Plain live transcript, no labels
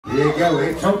There you go.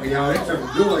 They choking, y'all. They choking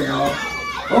good, y'all.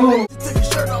 Oh. Take your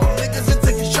shirt off, niggas, and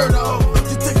take your shirt off.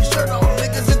 You take your shirt off,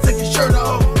 niggas, and take your shirt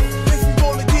off. If you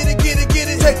wanna get it,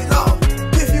 take it off.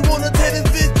 If you wanna tear this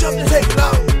bitch up, then take it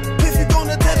off. If you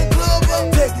gonna tear the club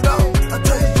up, take it off. I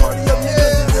turn the party up,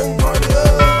 nigga, turn the party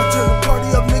up. I turn the party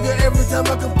up, nigga, every time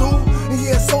I come through. And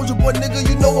yeah, soldier boy, nigga,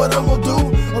 you know what I'm gonna do.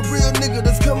 A real nigga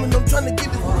that's coming, I'm trying to get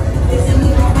this.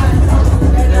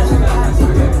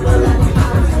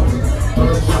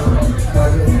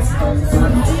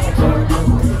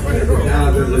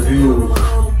 Now there's a view.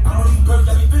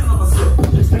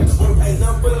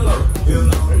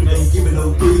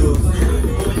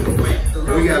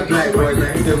 We got Black Boy,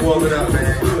 man. He just woke it up,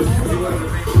 man.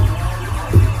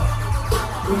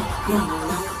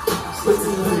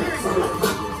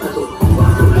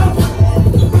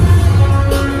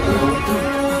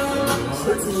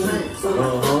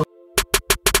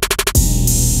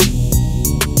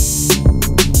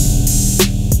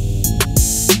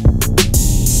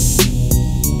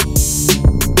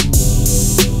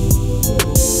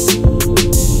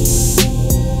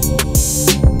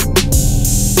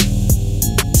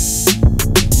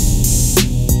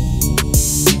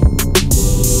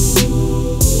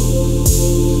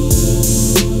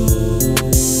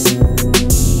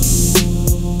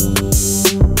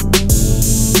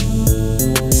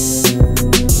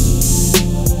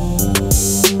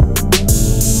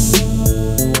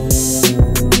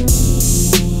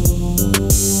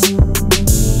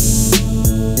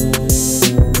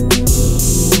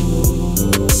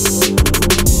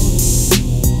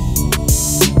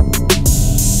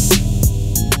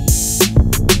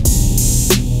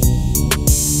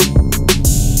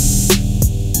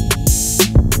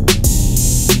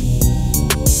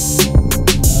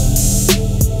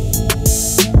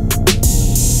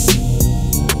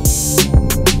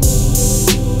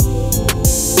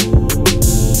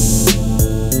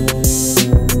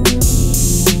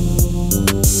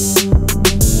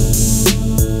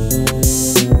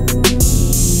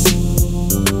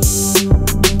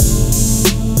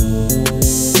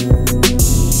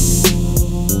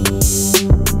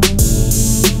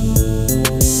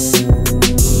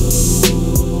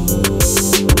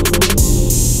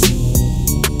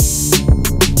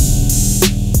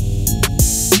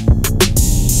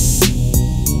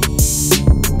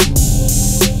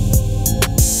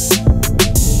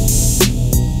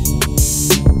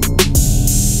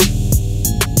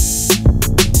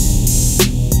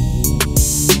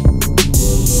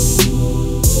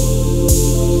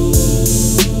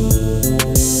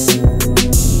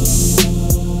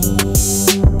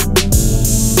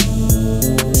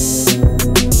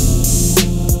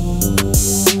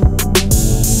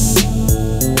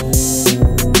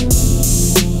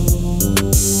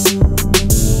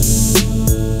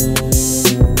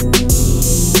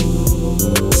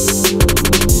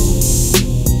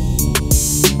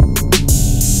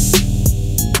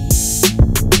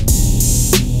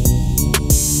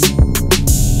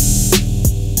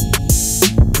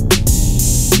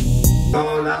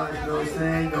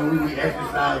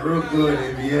 Real good,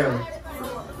 NBL.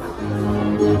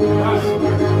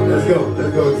 Let's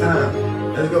go, time.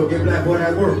 Let's go, get Black Boy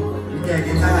that work. You can't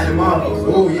get tired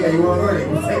tomorrow. Oh yeah, you want to earn it.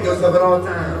 You take yourself at all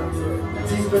times.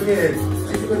 Teach spaghetti,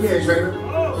 trainer.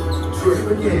 Sure,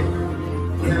 spaghetti.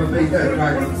 Never baked that,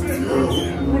 right?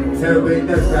 Never baked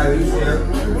that, right?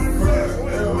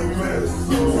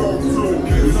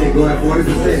 You said go at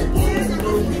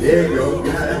 40%. There you go.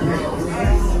 Get out that paint.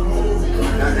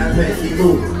 That paint, keep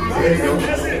moving. There you go.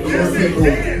 Let's keep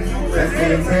moving. That's the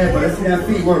intent, but let's see that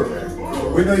feet work.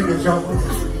 We know you can jump.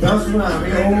 Bounce around,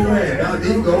 be a whole man. Now,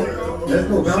 there you go. Let's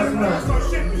go, bounce around.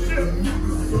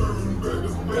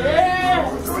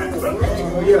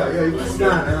 Oh, yeah, you can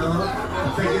stop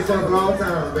now. Take yourself a long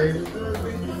time, baby.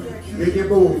 Make your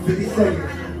move, 50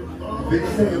 seconds. 50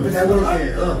 seconds, put that work in.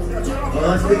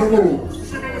 Stick a move.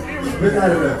 Spit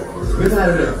out of there. Spit out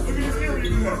of there.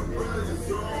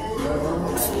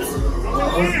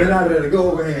 Spit out of there. Go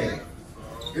overhand.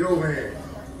 Get overhand.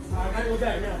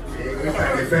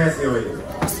 Yeah, get fancy on you. Look.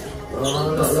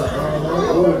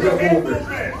 Oh, jump movement.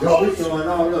 Yo, we showing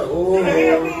all look. Oh,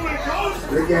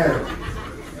 look at him.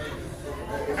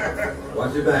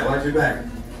 Watch your back, watch your back.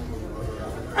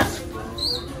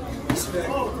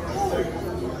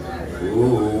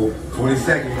 Ooh, 20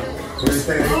 seconds. 20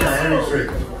 seconds, he's trying every trick.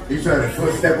 He's trying to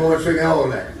foot step on a trick and all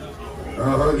that.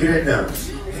 Get it down.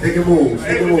 Stick and move,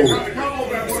 stick and move.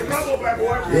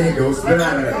 There you go, spin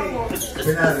out of there.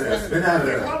 Spin out of there, spin out of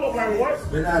there.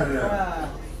 Spin out of there.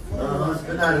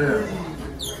 Spin out of there.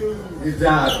 Good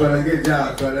job, brother, good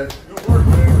job, brother.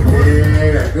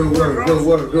 Yeah, good work, good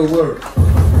work, good work.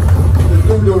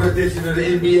 Blue Note edition of the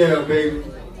NBL, baby.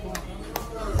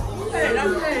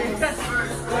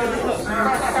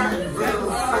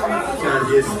 Trying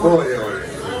to get sporty on it.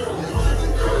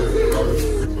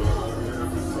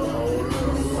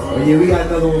 Oh yeah, we got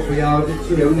another one for y'all. Just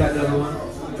chill. We got another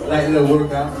one. Like a little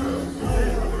workout.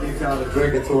 Get y'all a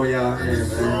drink or two in y'all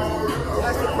hands, man. I'm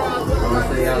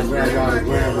gonna say y'all grab y'all a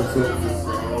gram or two.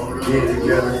 Get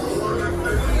together.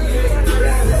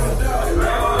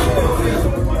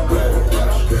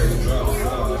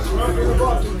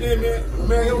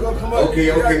 Man, he'll gonna come up. Okay.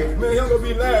 Man, he'll gonna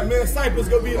be live. Man, Cypress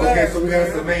gonna be live. Okay, so we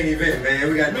got the main event, man.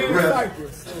 We got the rep.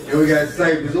 And we got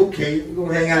Cypress. Okay, we're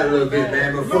gonna hang out a little bit,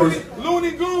 man. But first,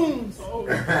 Looney Goons.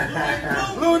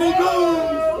 Looney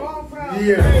Goons.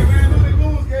 Yeah. Hey, man,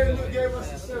 Looney Goons gave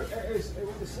us a shirt. Hey,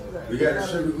 what the shirt at? We got a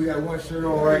shirt. We got one shirt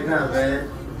on right now, man.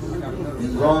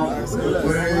 Wrong. What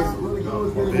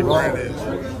it is?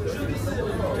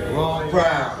 Wrong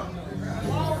Proud.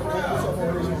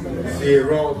 See it,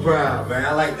 Wrong Proud, man.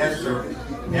 I like that shirt.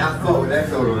 Yeah, I fuck with that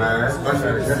photo, man. That's my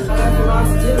shirt.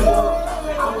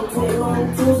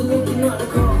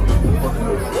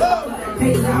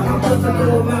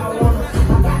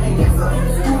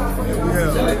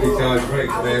 Get y'all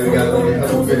drinks, man. We got another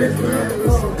couple minutes, man.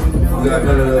 We got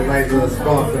another nice little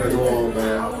sponsor to go on,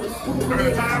 man.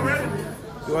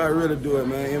 Do I really do it,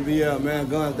 man? NBL, man.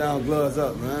 Guns down, gloves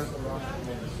up, man.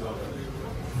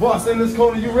 Boss in this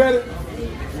corner, you ready?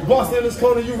 Boss in this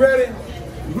corner, you ready?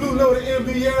 Blue Note the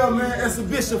NBL, man.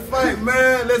 Exhibition fight,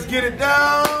 man. Let's get it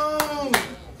down.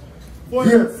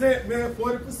 40%, man.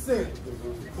 40%.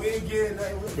 We ain't getting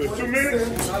that. There's 2 minutes?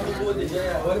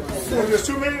 There's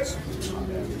 2 minutes?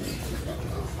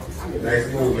 Nice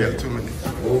move, yeah. 2 minutes.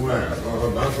 Move around.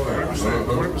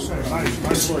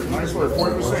 40%. Nice work.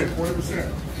 40%. 40%.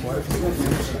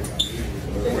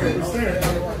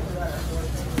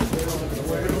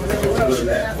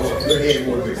 Good head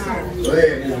movement. Good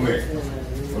head movement.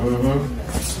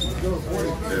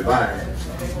 Good body.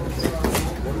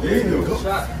 There you go.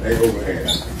 Leg overhand.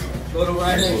 Go to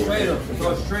right hand straight up.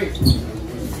 Go straight.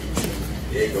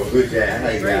 There you go. Good job. How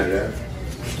you got it up?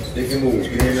 They can move.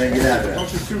 Get in there and get out of there.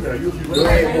 Don't you do that. Good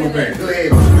head movement. Good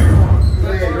head movement.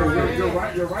 Good head movement. Your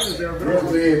right is there. Good head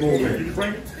movement. Did you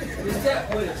bring it? Just step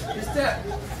with it. Just step.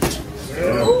 You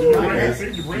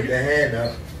bring Keep it? that hand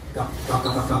up. Take a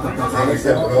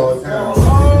step all the time.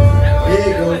 There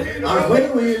you go. I was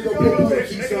waiting for you to go put the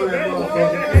cheeks on that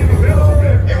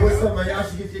motherfucker. And what's up, man? Y'all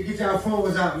should get y'all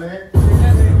phones out, man.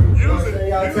 Use it.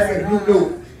 Y'all taking Blue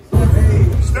Note.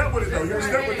 Step with it, though. You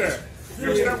step with that.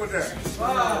 You step with that.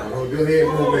 Oh, good head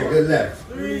movement. Good left.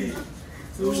 3,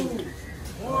 2,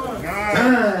 1.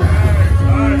 Time.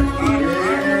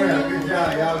 Yeah, good job,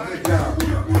 y'all. Good job.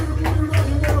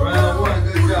 Round one,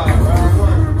 good job. Round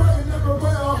one.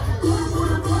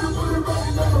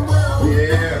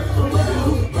 Yeah.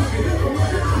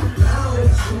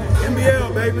 NBL,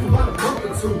 baby.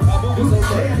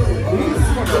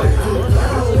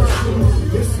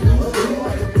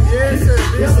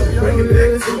 Yes, sir. Bring it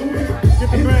back. Get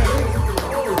the ground.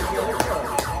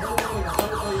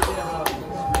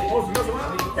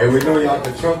 And we know y'all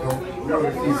can trunk them.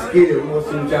 He's scared. We want to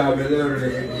see what y'all been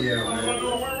learning in NBL, man.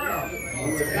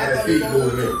 That feet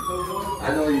movement. I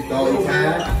know you thought it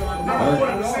tired.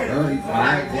 He's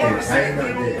right there. Tighten up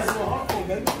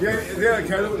there. Yeah,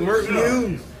 Caleb. Work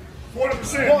you.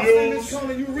 40%, Boss in this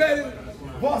corner, you ready?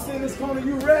 Boss in this corner,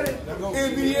 you ready?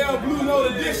 NBL Blue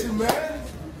Note edition, man.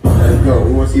 Let's go.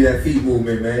 We want to see that feet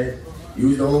movement, man.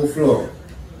 Use the whole floor.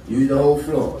 Use the whole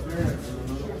floor.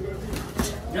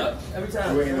 Yep, every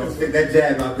time. Wait, no, stick that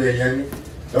jab out there, youngin.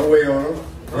 Don't wait on him.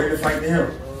 Bring the fight to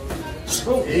him.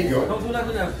 There you go. Don't do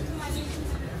nothing else.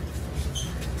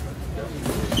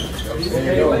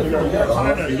 There you go.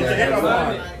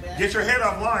 Get your head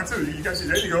off line too. You got your,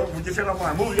 there you go. Get your head off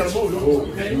line. Move. You gotta move.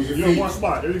 Use your You're in feet. one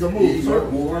spot. There you go. There Move. you go.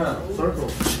 Circle. Move around. Circle.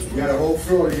 You got a whole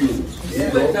floor to use. There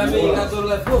you go. That means you Move got to go to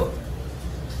left foot.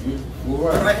 Move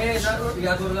around. Right hand, you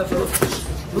got to go to left foot.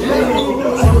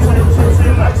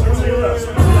 Circle left.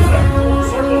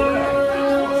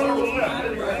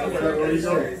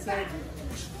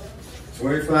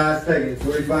 25 seconds.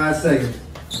 25 seconds.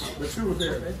 The two is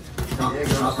there. Go ahead,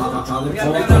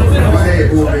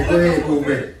 movement. Go ahead,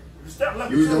 movement. Step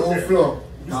left. Use the whole floor.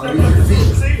 Step Use left. your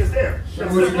feet. See, it's there. Show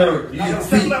what you learned. Use your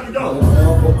Step feet. left and go.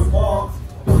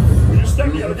 When you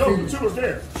step, you gotta go. The two is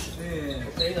there.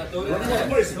 Okay, now throw it in the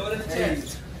chest. Throw it in the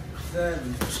chest.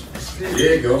 7, 6.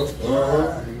 There you go.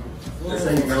 That's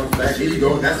how you bounce back. There you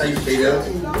go. That's how you stay there.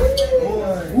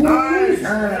 Nice.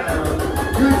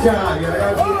 Good job,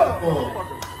 y'all.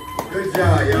 Good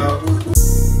job, y'all.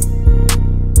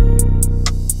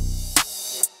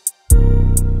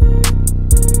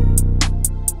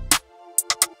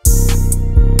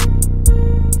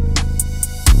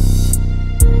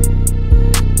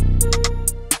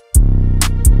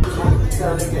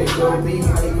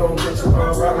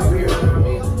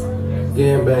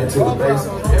 Getting back to the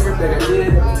basics. Everything I did,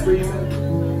 screaming.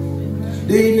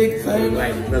 These niggas ain't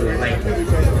Like another light. You know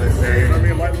what I'm saying?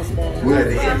 We got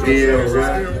the NBL,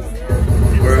 bruh.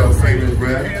 World famous,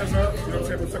 bruh.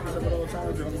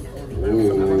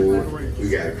 Ooh, we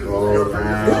got called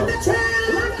out.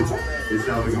 This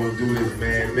how we gonna do this,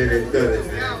 man. Minute 30,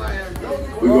 man.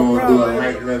 We gonna do a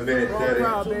light little minute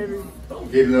 30.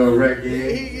 Get a little record in.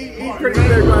 He's pretty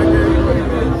big right there.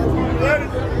 Ready?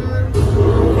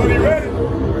 Buddy, ready?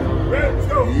 Ready? Let's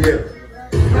go. Yeah.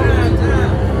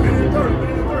 Minute 30,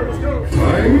 let's go.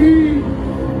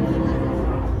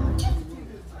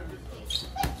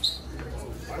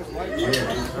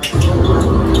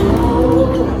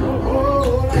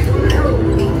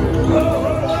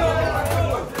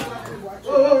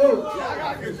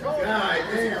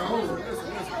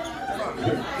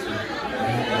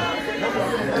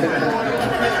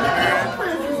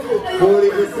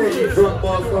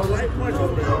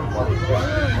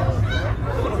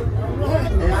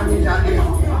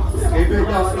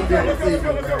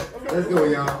 Let's go,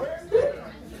 y'all.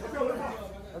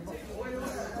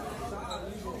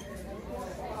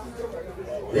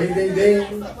 Ding, ding, ding.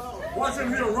 Watch him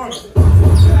here, run.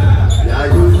 Y'all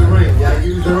use the ring. Y'all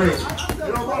use the ring.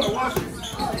 You don't run it, watch it.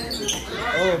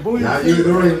 Y'all use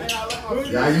the ring.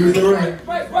 Y'all use the ring.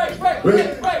 Ring.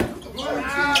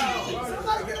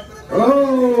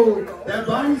 Oh, that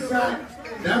body shot.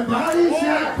 That body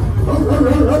shot.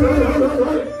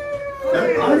 That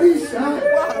body shot.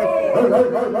 5,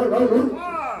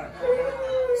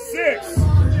 6,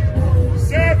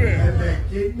 7,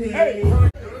 8.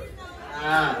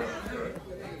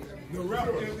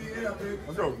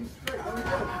 Let's go. Let's go.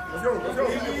 Let's go.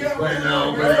 Well, no,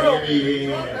 baby.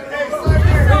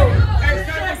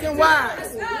 Cypress and Wise.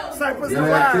 Cypress and You got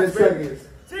Wise. 10 seconds.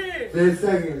 10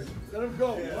 seconds. Let him go.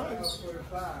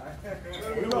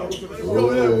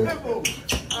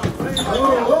 Oh.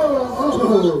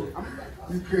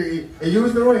 You crazy. And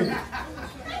use the ring.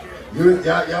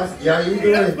 Y'all use the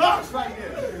ring.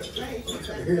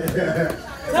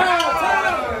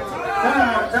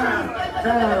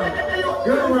 Time.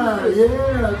 Good round. Yeah,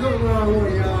 good round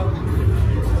one, y'all.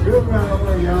 Good round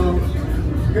one, y'all.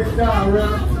 Good job,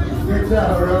 Rob. Good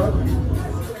job, Rob.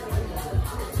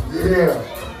 Yeah.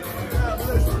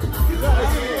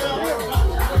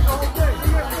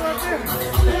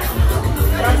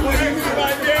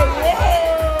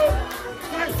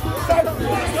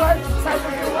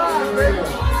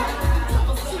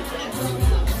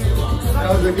 That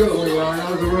was a good one, y'all. That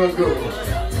was a real good one.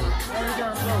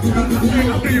 We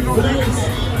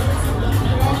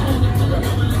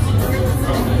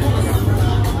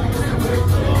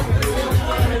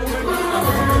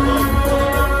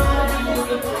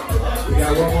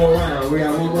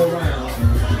got one more round.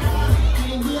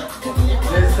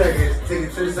 10 seconds. Take a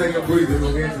 10-second breather.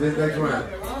 We'll get into this next round.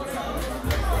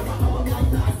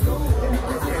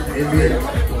 NBL.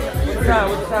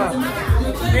 What's the time?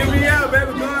 NBL,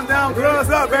 baby, going down, gloves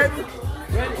up, baby.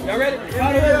 Y'all ready?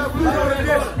 NBL Pluto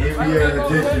edition. NBL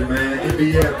edition, man.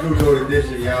 NBL Pluto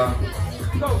edition, y'all.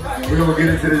 We're gonna get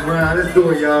into this round. Let's do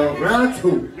it, y'all. Round 2.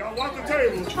 Y'all watch the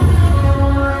table.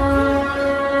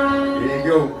 There you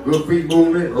go. Good feet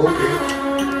movement. Okay.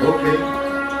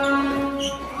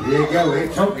 There you go. They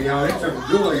chunky, y'all. They chunky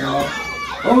good, y'all.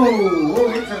 Oh,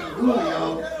 they chunky good,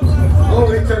 y'all. Oh,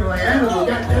 they chunky like animals.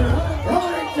 Goddamn. Oh,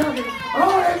 they chunky.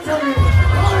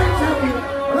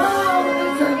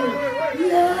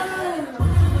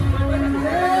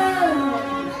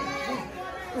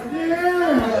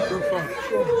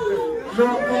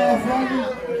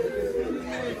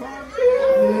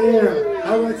 Yeah.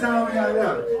 How much time we got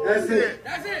left? That's it.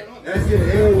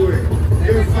 Hell with it.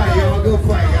 Good fight, y'all. Good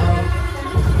fight, y'all.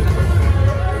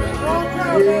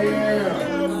 Yeah.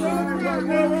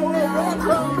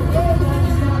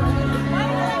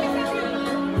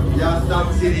 Y'all stop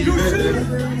and see these business.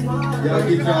 Y'all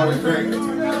get y'all a drink.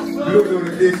 Beautiful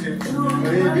edition of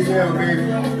NBL, baby.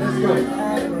 Let's go.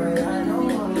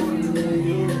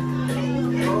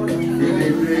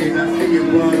 I see you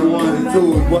one and two.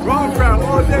 Wrong crowd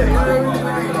all day. You got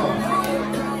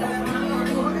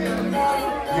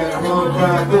a wrong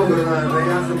crowd over the line, man.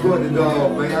 Y'all support the dog,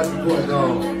 man. Y'all support the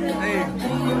dog.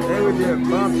 They were just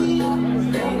bumping.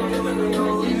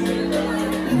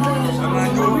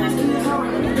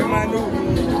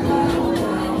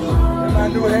 My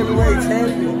new heavyweight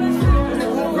champion.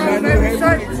 My new heavyweight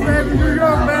champion. New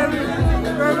York, baby.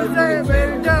 Represent,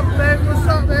 baby. Jump, baby. What's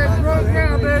up, baby? Wrong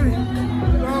crowd, baby.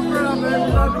 Wrong crowd,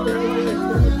 baby.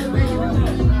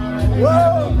 Whoa!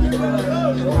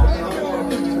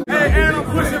 Hey, and I'm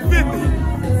pushing 50.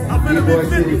 I'm finna be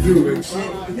 50.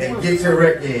 And get your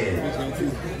record in.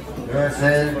 what I'm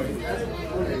saying?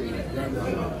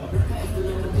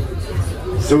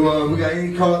 So we got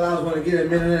any call outs? Want to get a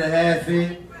minute and a half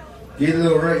in? Get a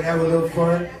little right, have a little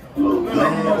fun.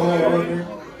 Land all over. Know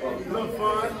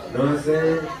what I'm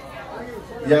saying?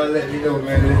 Y'all let me know,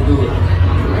 man. Let's do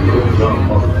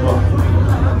it.